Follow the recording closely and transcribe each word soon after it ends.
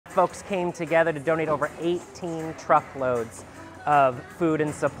Folks came together to donate over 18 truckloads of food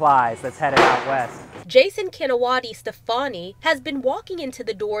and supplies that's headed out west. Jason Kanawati Stefani has been walking into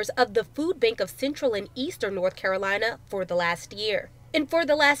the doors of the Food Bank of Central and Eastern North Carolina for the last year. And for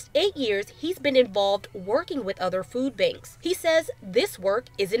the last 8 years, he's been involved working with other food banks. He says this work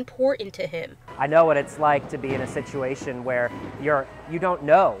is important to him. I know what it's like to be in a situation where you don't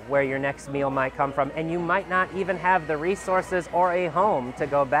know where your next meal might come from, and you might not even have the resources or a home to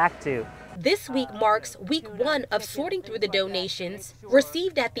go back to. This week marks week 1 of sorting through the donations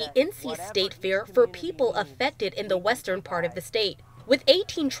received at the NC State Fair for people affected in the western part of the state. With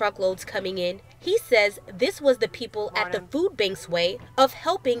 18 truckloads coming in, he says this was the people at the food bank's way of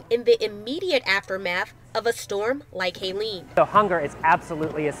helping in the immediate aftermath of a storm like Helene. So hunger is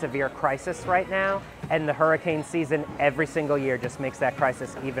absolutely a severe crisis right now, and the hurricane season every single year just makes that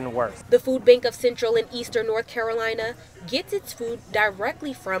crisis even worse. The Food Bank of Central and Eastern North Carolina gets its food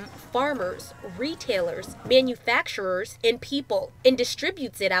directly from farmers, retailers, manufacturers, and people, and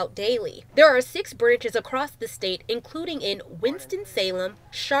distributes it out daily. There are 6 branches across the state, including in Winston-Salem,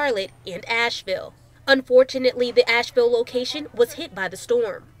 Charlotte, and Asheville. Unfortunately, the Asheville location was hit by the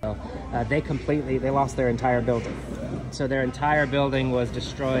storm. They lost their entire building. So their entire building was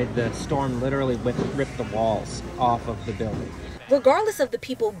destroyed. The storm literally ripped the walls off of the building. Regardless of the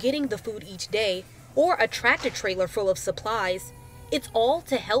people getting the food each day or a tractor trailer full of supplies, it's all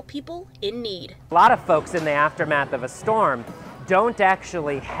to help people in need. A lot of folks in the aftermath of a storm don't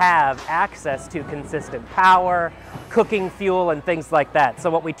actually have access to consistent power, cooking fuel, and things like that. So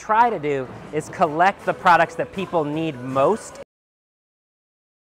what we try to do is collect the products that people need most